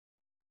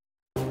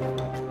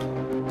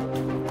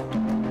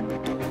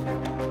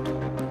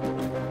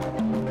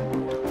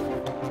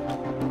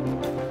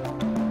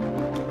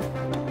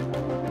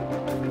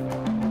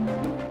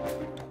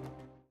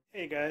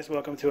Guys,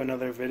 welcome to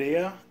another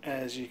video.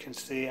 As you can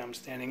see, I'm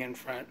standing in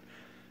front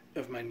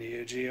of my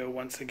NEO-GEO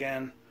once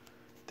again.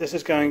 This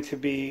is going to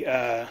be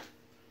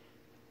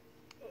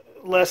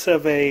less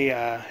of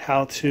a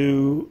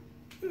how-to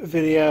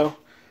video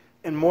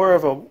and more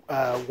of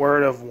a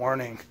word of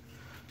warning.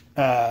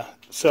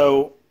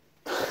 So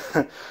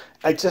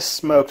I just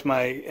smoked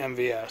my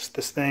MVS.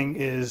 This thing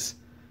is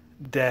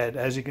dead.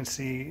 As you can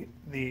see,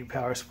 the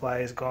power supply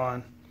is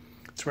gone.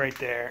 It's right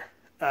there.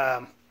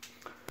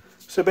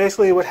 So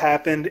basically what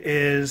happened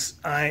is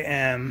I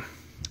am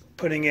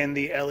putting in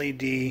the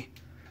LED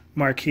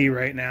marquee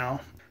right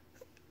now.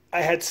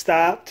 I had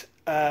stopped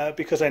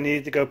because I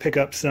needed to go pick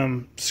up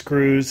some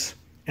screws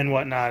and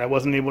whatnot. I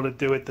wasn't able to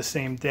do it the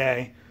same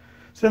day.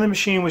 So the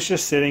machine was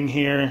just sitting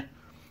here.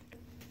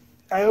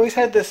 I always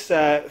had this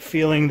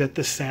feeling that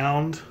the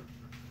sound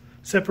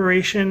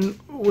separation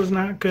was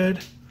not good.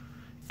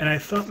 And I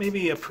thought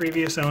maybe a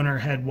previous owner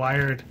had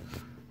wired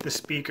the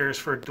speakers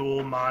for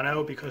dual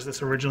mono because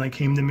this originally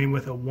came to me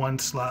with a one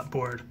slot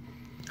board.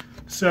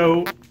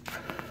 So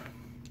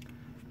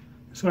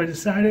I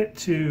decided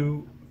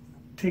to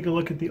take a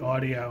look at the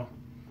audio,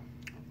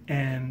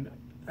 and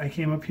I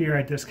came up here,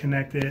 I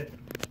disconnected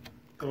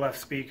the left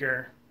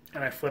speaker,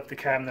 and I flipped the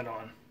cabinet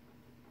on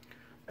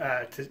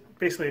to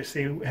basically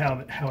see how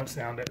it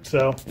sounded.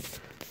 So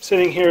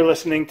sitting here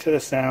listening to the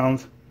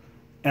sound,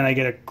 and I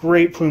get a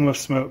great plume of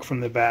smoke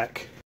from the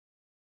back.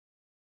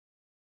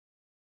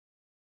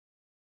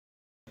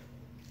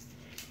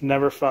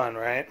 Never fun,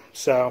 right?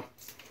 So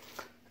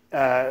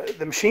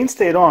the machine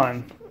stayed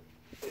on,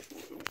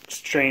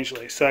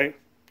 strangely, so I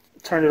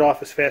turned it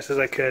off as fast as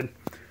I could.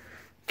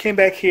 Came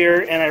back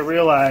here and I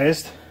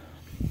realized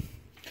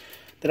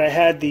that I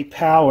had the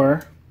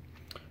power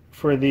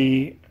for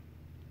the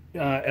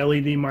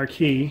LED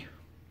marquee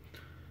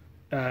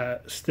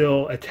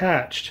still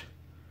attached,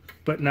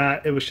 but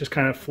not, it was just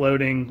kind of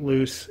floating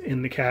loose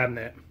in the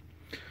cabinet.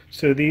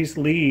 So these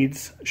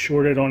leads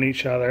shorted on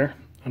each other,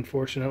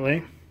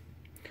 unfortunately.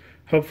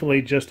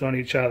 Hopefully just on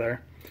each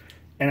other,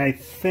 and I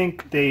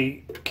think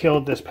they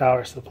killed this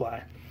power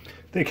supply.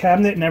 The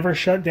cabinet never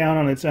shut down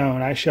on its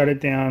own. I shut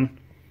it down,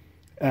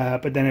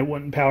 but then it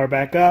wouldn't power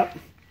back up.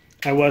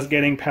 I was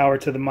getting power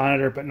to the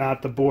monitor, but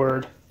not the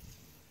board.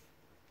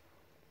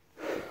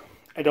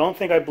 I don't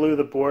think I blew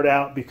the board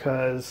out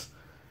because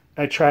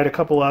I tried a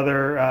couple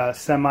other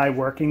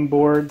semi-working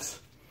boards,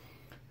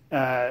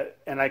 and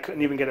I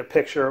couldn't even get a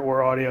picture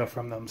or audio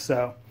from them.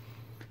 So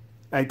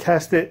I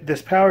tested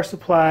this power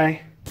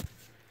supply,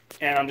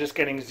 and I'm just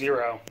getting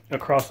 0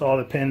 across all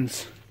the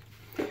pins.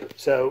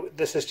 So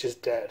this is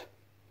just dead.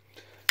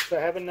 So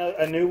I have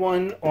a new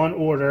one on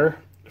order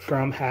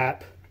from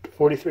HAP,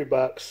 43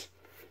 bucks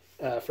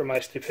for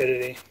my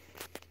stupidity.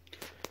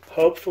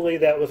 Hopefully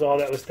that was all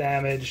that was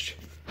damaged.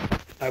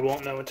 I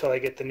won't know until I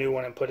get the new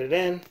one and put it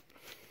in.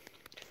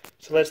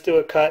 So let's do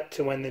a cut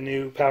to when the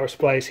new power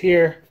supply is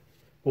here.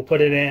 We'll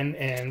put it in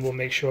and we'll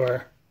make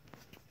sure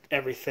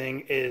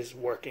everything is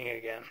working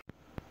again.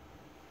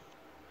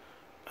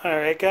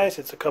 Alright guys,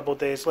 it's a couple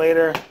days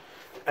later.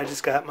 I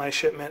just got my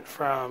shipment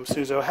from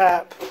Suzo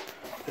HAP.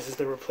 This is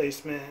the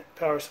replacement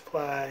power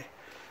supply.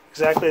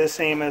 Exactly the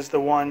same as the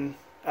one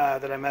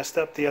that I messed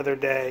up the other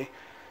day.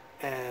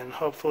 And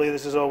hopefully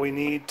this is all we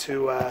need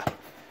to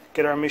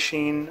get our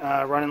machine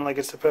running like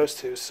it's supposed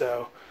to.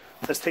 So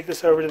let's take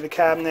this over to the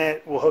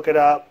cabinet. We'll hook it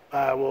up.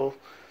 We'll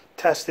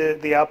test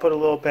the output a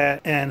little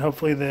bit. And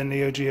hopefully the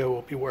NEO-GEO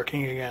will be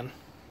working again.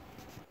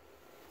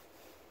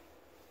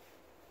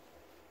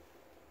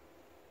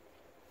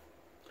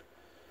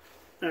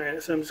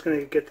 Alright, so I'm just going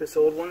to get this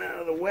old one out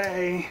of the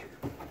way.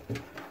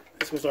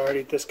 This was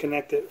already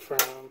disconnected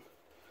from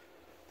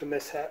the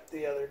mishap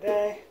the other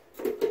day.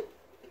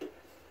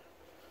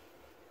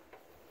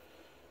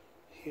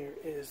 Here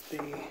is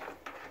the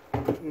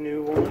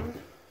new one.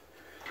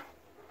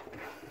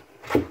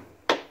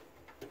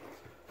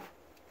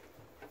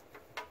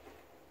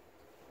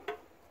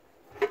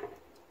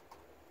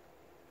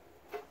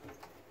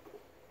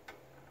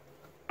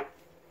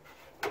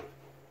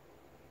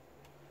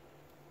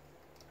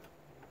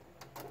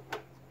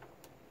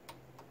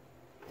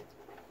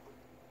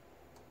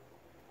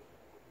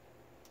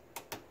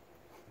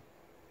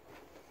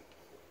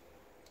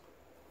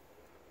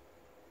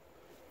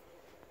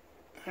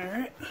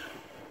 Alright,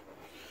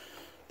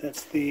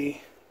 that's the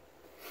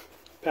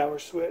power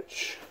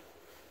switch,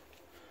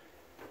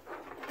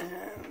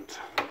 and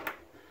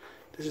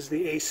this is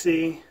the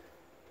AC,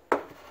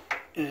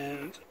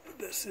 and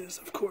this is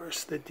of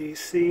course the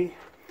DC.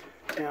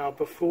 Now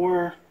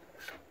before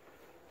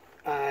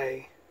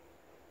I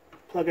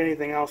plug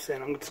anything else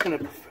in, I'm just going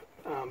to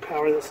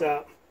power this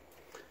up,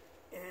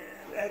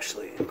 and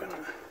actually I'm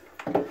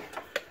going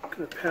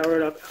to power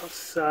it up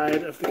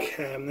outside of the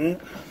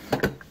cabinet.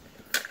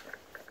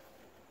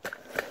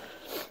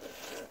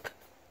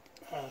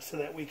 So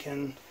that we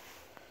can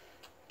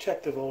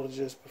check the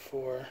voltages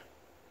before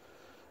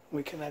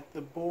we connect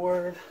the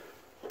board.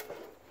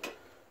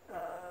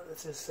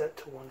 This is set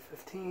to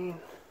 115.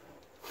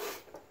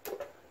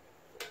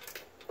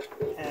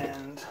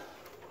 And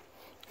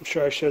I'm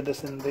sure I showed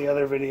this in the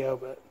other video,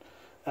 but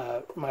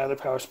my other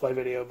power supply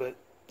video, but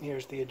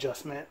here's the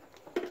adjustment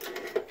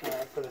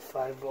for the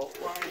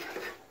 5-volt line.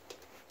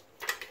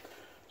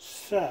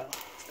 So,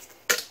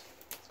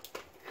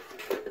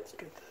 let's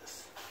get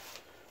this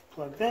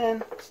plugged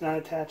in. It's not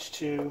attached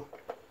to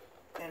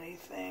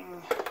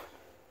anything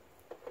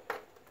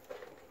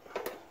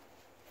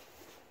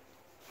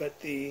but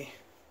the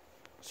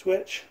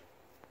switch.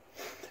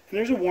 And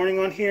there's a warning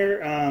on here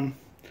that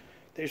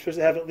you're supposed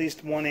to have at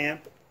least 1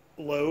 amp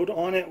load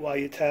on it while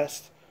you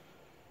test.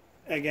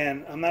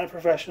 Again, I'm not a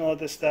professional at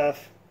this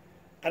stuff.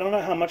 I don't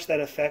know how much that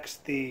affects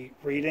the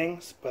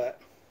readings,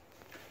 but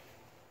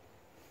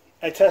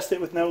I tested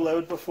it with no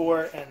load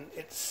before and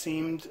it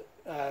seemed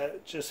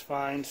just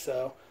fine.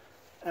 So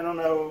I don't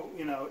know,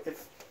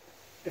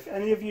 if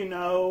any of you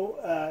know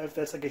if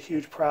that's like a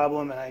huge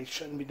problem and I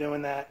shouldn't be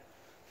doing that,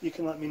 you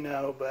can let me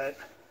know. But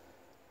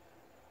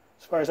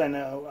as far as I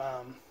know,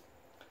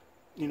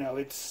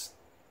 it's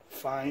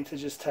fine to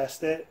just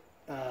test it.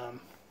 I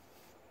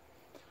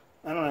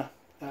don't know.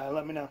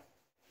 Let me know.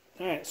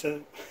 Alright,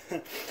 so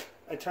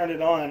I turned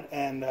it on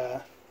and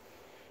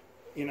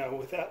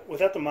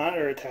without the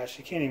monitor attached,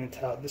 you can't even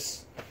tell.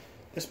 This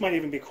might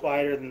even be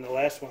quieter than the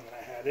last one that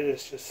I had. It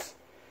is just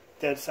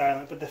dead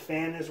silent, but the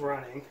fan is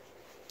running,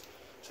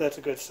 so that's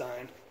a good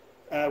sign.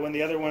 When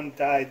the other one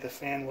died, the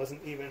fan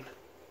wasn't even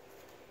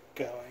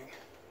going.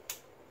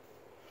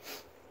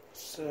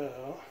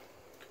 So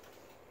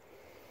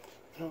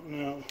I don't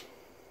know.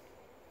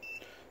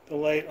 The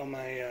light on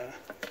my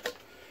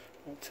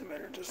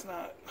altimeter does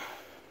not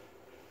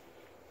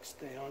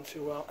stay on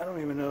too well. I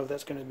don't even know if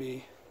that's going to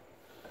be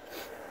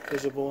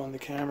visible on the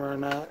camera or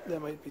not.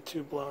 That might be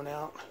too blown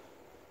out.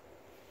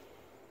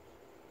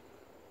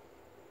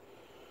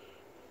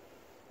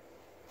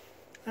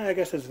 I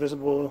guess it's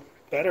visible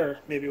better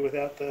maybe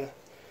without the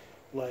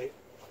light.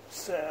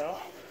 So,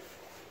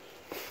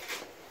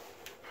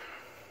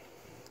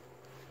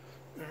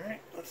 alright,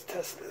 let's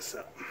test this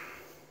up.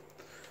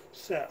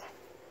 So,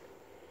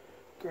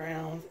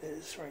 ground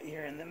is right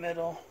here in the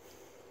middle.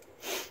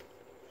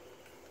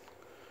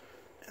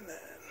 And then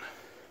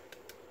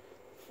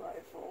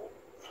 5-volt.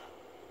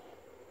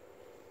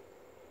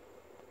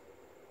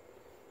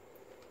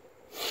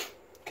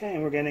 Okay,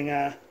 and we're getting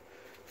a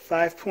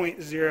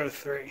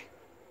 5.03.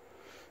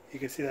 You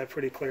can see that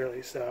pretty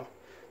clearly, so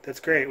that's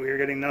great. We were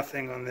getting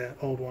nothing on the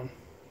old one.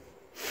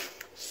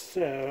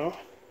 So,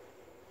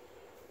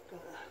 I'm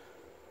gonna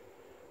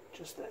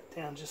adjust that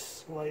down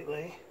just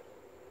slightly.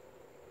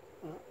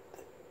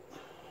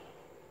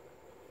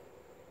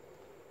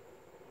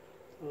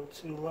 A little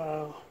too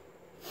low.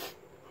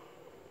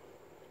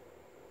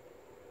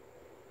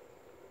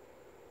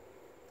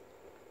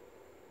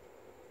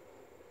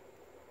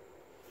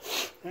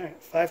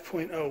 Alright,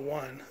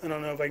 5.01. I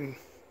don't know if I can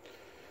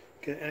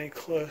get any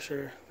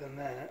closer than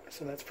that,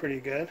 so that's pretty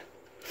good.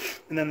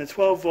 And then the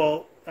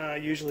 12-volt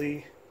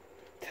usually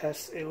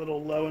tests a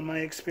little low in my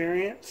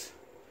experience,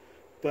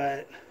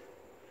 but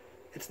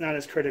it's not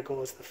as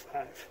critical as the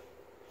 5.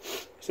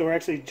 So we're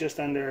actually just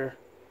under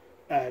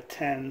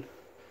 10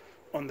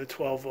 on the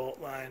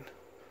 12-volt line.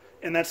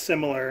 And that's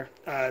similar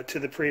to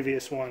the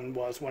previous one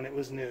was when it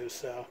was new,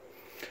 so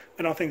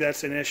I don't think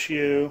that's an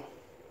issue.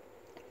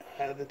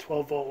 The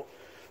 12-volt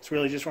is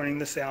really just running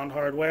the sound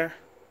hardware,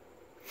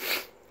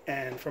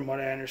 and from what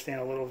I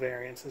understand, a little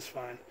variance is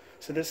fine.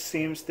 So this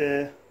seems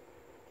to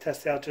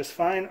test out just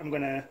fine. I'm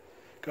going to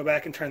go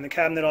back and turn the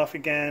cabinet off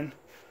again,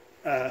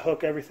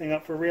 hook everything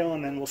up for real,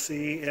 and then we'll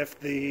see if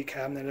the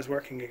cabinet is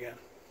working again.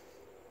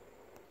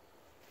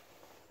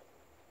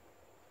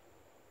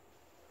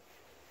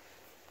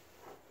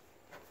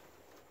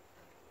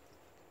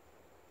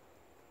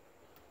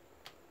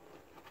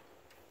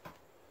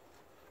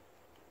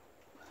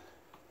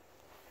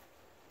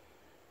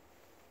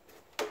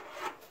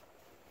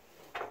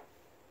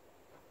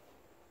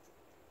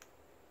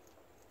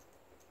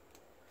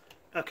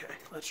 Okay,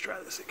 let's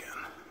try this again.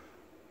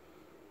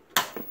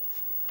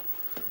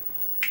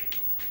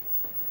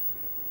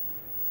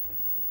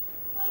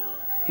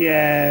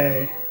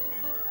 Yay!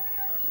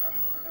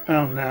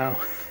 Oh no.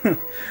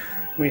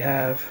 We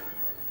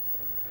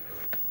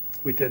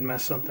did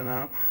mess something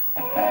up.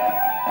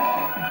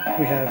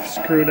 We have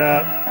screwed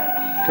up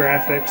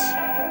graphics.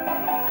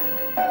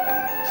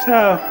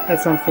 So,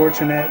 that's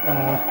unfortunate.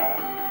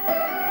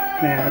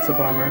 Man, that's a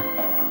bummer.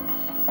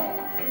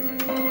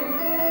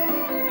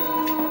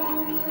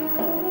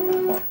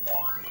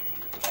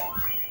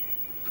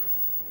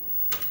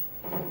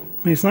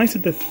 I mean, it's nice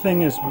that the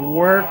thing is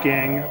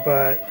working,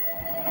 but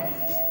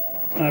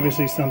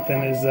obviously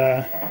something is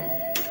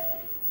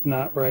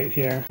not right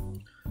here.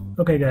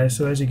 Okay guys,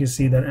 so as you can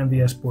see, that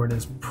MVS board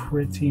is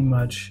pretty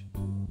much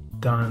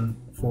done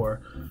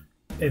for.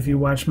 If you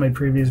watched my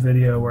previous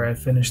video where I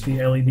finished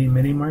the LED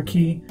mini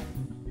marquee,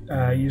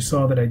 you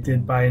saw that I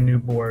did buy a new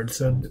board.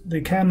 So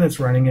the cabinet's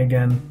running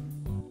again.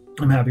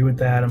 I'm happy with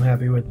that. I'm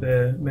happy with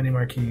the mini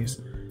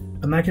marquees.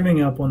 I'm not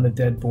giving up on the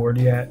dead board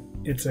yet.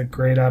 It's a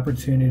great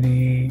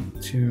opportunity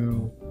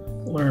to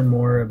learn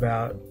more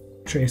about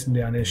tracing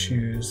down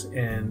issues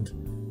and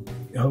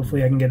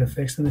hopefully I can get it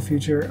fixed in the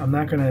future. I'm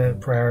not going to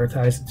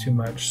prioritize it too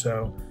much,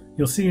 so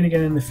you'll see it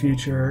again in the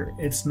future.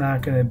 It's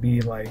not going to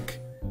be like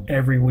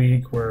every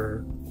week we're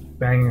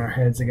banging our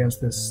heads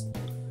against this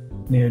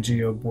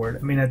NEO-GEO board. I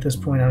mean, at this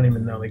point, I don't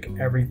even know, like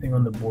everything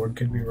on the board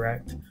could be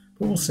wrecked,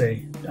 but we'll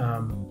see.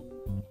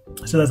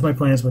 So that's my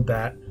plans with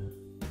that.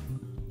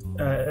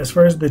 As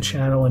far as the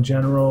channel in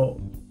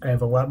general, I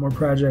have a lot more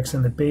projects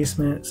in the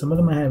basement. Some of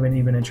them I haven't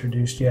even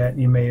introduced yet.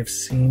 You may have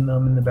seen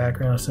them in the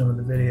background of some of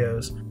the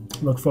videos.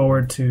 Look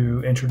forward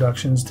to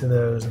introductions to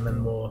those, and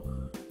then we'll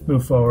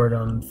move forward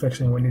on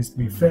fixing what needs to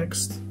be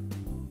fixed.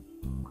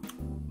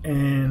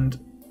 And,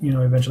 you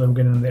know, eventually we'll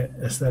get into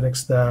the aesthetic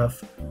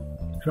stuff.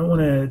 I don't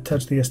want to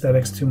touch the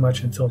aesthetics too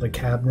much until the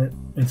cabinet,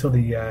 until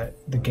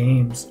the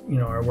games, you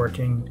know, are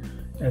working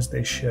as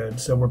they should.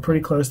 So we're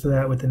pretty close to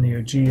that with the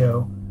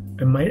NEO-GEO.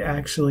 I might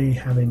actually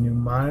have a new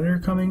monitor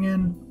coming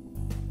in,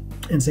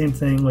 and same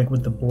thing like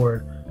with the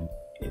board.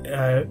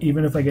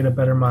 Even if I get a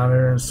better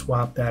monitor and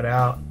swap that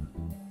out,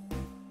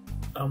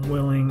 I'm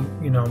willing,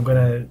 you know, I'm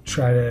gonna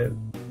try to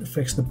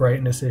fix the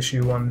brightness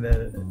issue on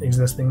the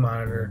existing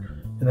monitor,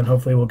 and then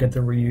hopefully we'll get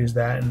to reuse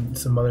that in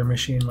some other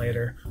machine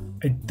later.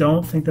 I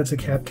don't think that's a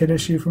cap kit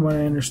issue from what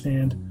I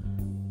understand.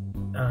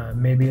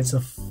 Maybe it's a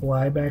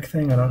flyback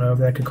thing. I don't know if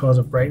that could cause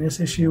a brightness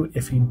issue.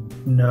 If you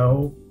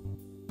know,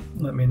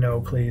 let me know,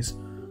 please.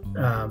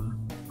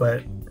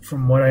 But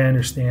from what I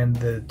understand,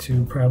 the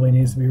tube probably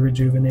needs to be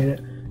rejuvenated,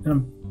 and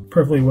I'm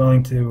perfectly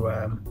willing to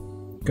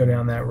go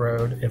down that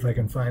road if I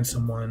can find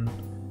someone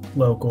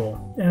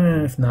local.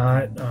 And if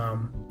not,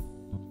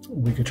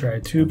 we could try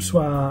a tube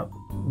swap.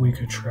 We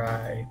could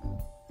try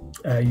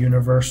a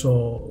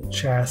universal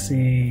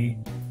chassis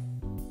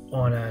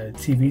on a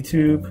TV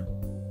tube.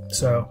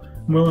 So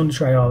I'm willing to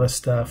try all this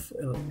stuff.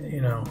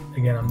 You know,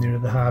 again, I'm new to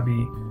the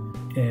hobby,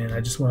 and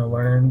I just want to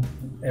learn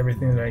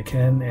everything that I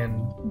can, and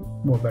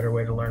what better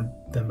way to learn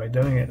than by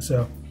doing it.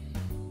 So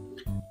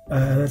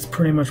that's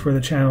pretty much where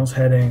the channel's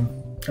heading.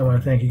 I want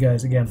to thank you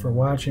guys again for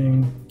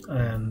watching,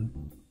 and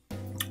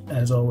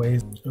as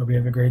always, hope you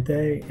have a great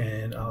day,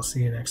 and I'll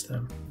see you next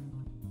time.